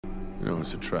You know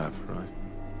it's a trap, right?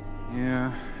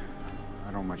 Yeah,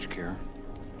 I don't much care.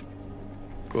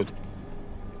 Good.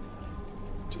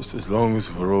 Just as long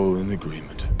as we're all in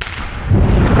agreement.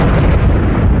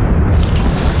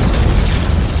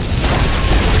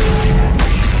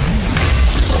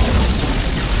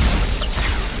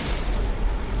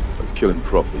 Let's kill him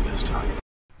properly this time.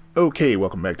 Okay,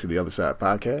 welcome back to the Other Side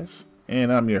Podcast.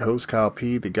 And I'm your host, Kyle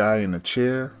P., the guy in the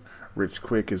chair. Rich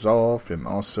Quick is off, and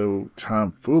also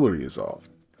Tom Foolery is off.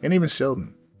 And even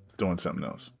Sheldon is doing something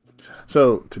else.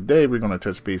 So today we're going to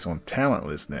touch base on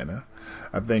Talentless Nana.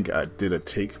 I think I did a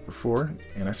take before,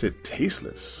 and I said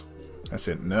tasteless. I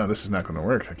said, no, this is not going to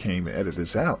work. I can't even edit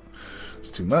this out.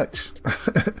 It's too much.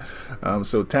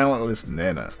 So Talentless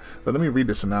Nana. So let me read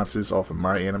the synopsis off of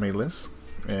my anime list.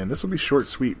 And this will be short,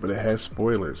 sweet, but it has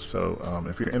spoilers. So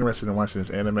if you're interested in watching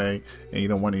this anime and you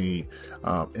don't want any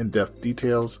in-depth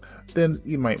details, then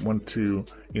you might want to,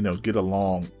 get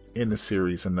along in the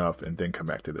series enough and then come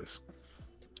back to this.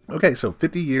 Okay, so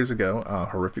 50 years ago,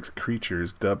 horrific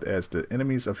creatures dubbed as the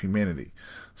enemies of humanity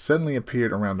suddenly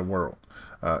appeared around the world.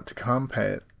 To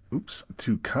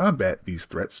combat these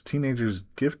threats, teenagers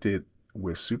gifted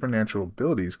with supernatural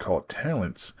abilities called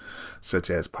talents,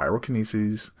 such as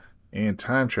pyrokinesis and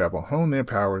time travel, hone their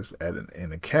powers at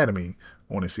an academy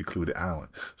on a secluded island.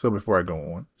 So before I go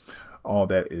on, all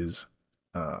that is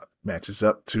matches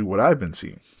up to what I've been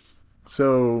seeing.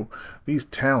 So these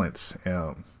talents,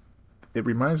 it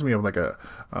reminds me of like a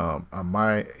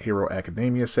My Hero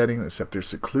Academia setting, except they're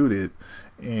secluded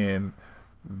and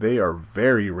they are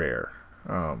very rare.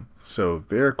 So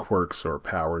their quirks or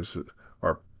powers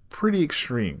are pretty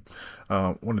extreme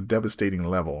on a devastating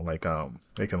level. Like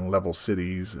they can level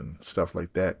cities and stuff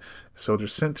like that. So they're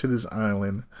sent to this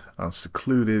island,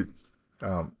 secluded.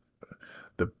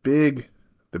 The big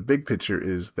picture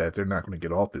is that they're not going to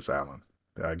get off this island.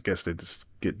 I guess they just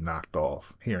get knocked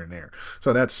off here and there.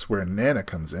 So that's where Nana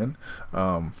comes in.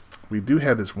 We do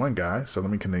have this one guy, so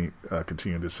let me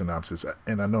continue this synopsis.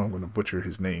 And I know I'm going to butcher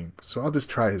his name, so I'll just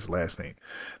try his last name.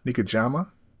 Nikajima,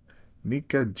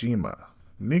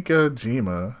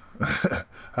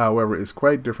 however, is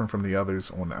quite different from the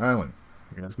others on the island.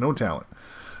 He has no talent.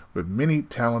 With many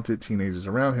talented teenagers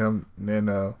around him,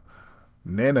 Nano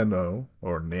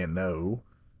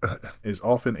is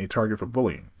often a target for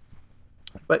bullying.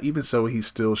 But even so, he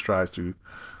still strives to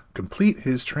complete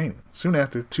his training. Soon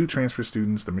after, two transfer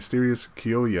students, the mysterious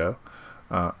Kyoya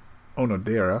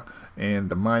Onodera and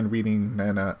the mind-reading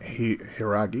Nana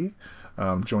Hiragi,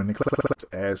 join the class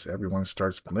as everyone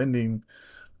starts blending.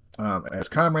 As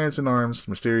comrades in arms,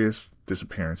 mysterious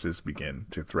disappearances begin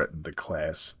to threaten the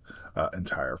class'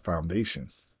 entire foundation.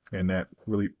 And that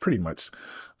really pretty much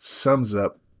sums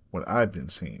up what I've been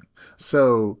seeing.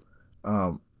 So,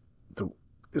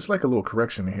 it's like a little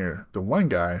correction here. The one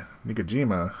guy,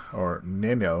 Nikajima, or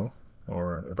Nano,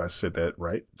 or if I said that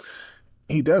right,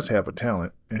 he does have a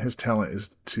talent, and his talent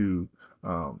is to,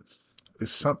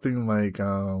 is something like,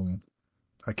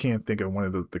 I can't think of one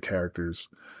of the characters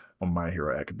on My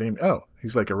Hero Academia. Oh,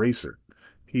 he's like a racer.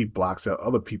 He blocks out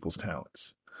other people's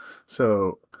talents.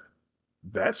 So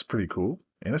that's pretty cool,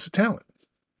 and it's a talent.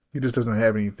 He just doesn't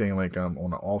have anything like on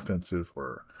the offensive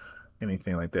or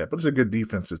anything like that, but it's a good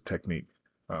defensive technique.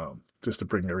 Just to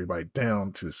bring everybody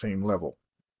down to the same level.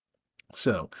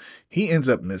 So he ends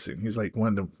up missing. He's like one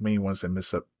of the main ones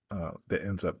that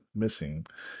ends up missing.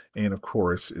 And of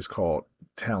course, it's called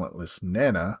Talentless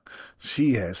Nana.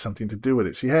 She has something to do with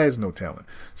it. She has no talent.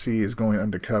 She is going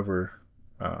undercover,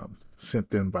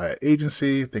 sent in by an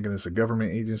agency, thinking it's a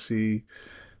government agency,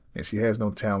 and she has no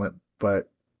talent, but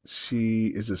she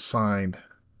is assigned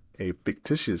a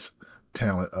fictitious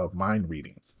talent of mind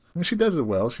reading. And she does it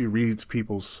well. She reads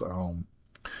people's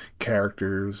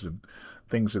characters and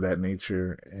things of that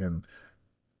nature, and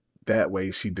that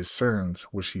way she discerns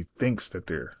what she thinks that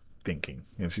they're thinking,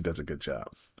 and she does a good job.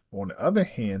 On the other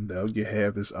hand, though, you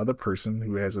have this other person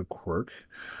who has a quirk,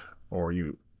 or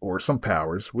some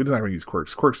powers. We're not going to use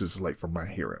quirks. Quirks is like from My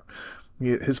Hero.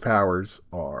 His powers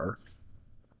are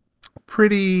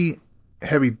pretty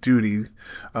heavy duty.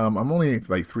 I'm only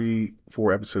like 3-4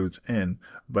 episodes in,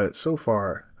 but so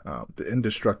far, the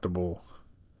indestructible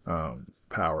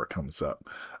power comes up,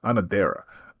 Onodera,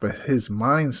 but his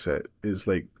mindset is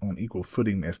like on equal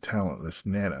footing as Talentless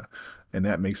Nana, and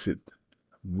that makes it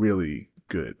really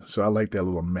good. So I like that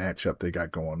little matchup they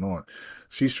got going on.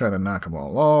 She's trying to knock him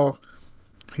all off.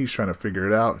 He's trying to figure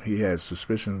it out. He has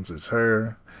suspicions it's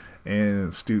her,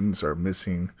 and students are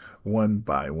missing one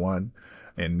by one,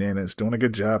 and Nana's doing a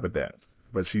good job at that,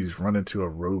 but she's run into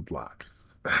a roadblock,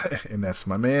 and that's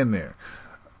my man there.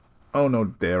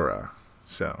 Onodera.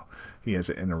 So he has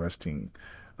an interesting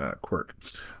quirk.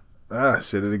 I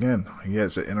said it again. He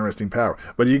has an interesting power,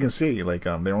 but you can see like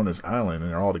they're on this island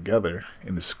and they're all together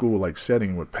in the school like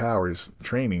setting with powers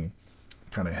training.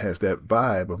 Kind of has that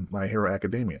vibe of My Hero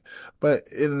Academia, but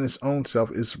in its own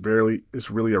self, it's really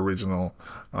original.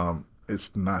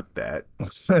 It's not that.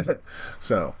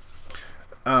 So,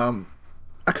 um,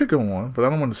 I could go on, but I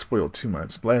don't want to spoil too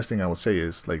much. The last thing I would say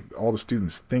is like all the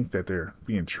students think that they're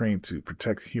being trained to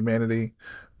protect humanity,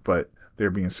 but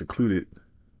they're being secluded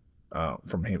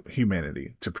from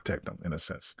humanity to protect them in a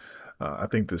sense. I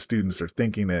think the students are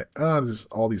thinking that there's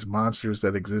all these monsters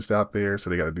that exist out there, so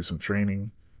they got to do some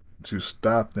training to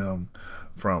stop them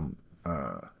from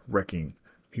wrecking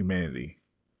humanity.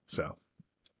 So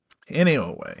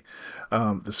anyway,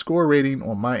 the score rating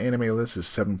on my anime list is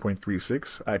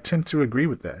 7.36. I tend to agree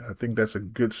with that. I think that's a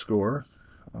good score.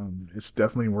 It's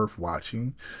definitely worth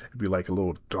watching. It'd be like a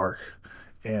little dark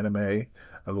anime,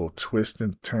 a little twist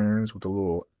and turns with a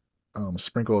little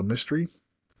sprinkle of mystery.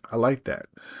 I like that.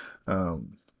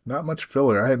 Not much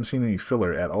filler. I hadn't seen any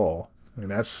filler at all. I mean,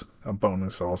 that's a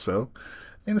bonus also.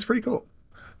 And it's pretty cool.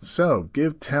 So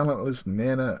give Talentless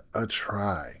Nana a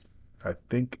try. I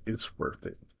think it's worth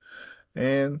it.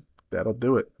 And that'll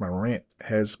do it. My rant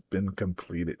has been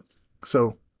completed.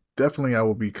 So definitely I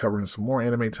will be covering some more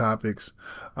anime topics.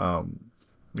 Um,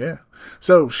 yeah.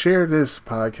 So share this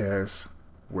podcast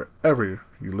wherever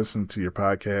you listen to your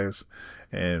podcast,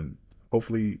 and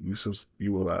hopefully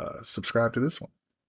you will subscribe to this one.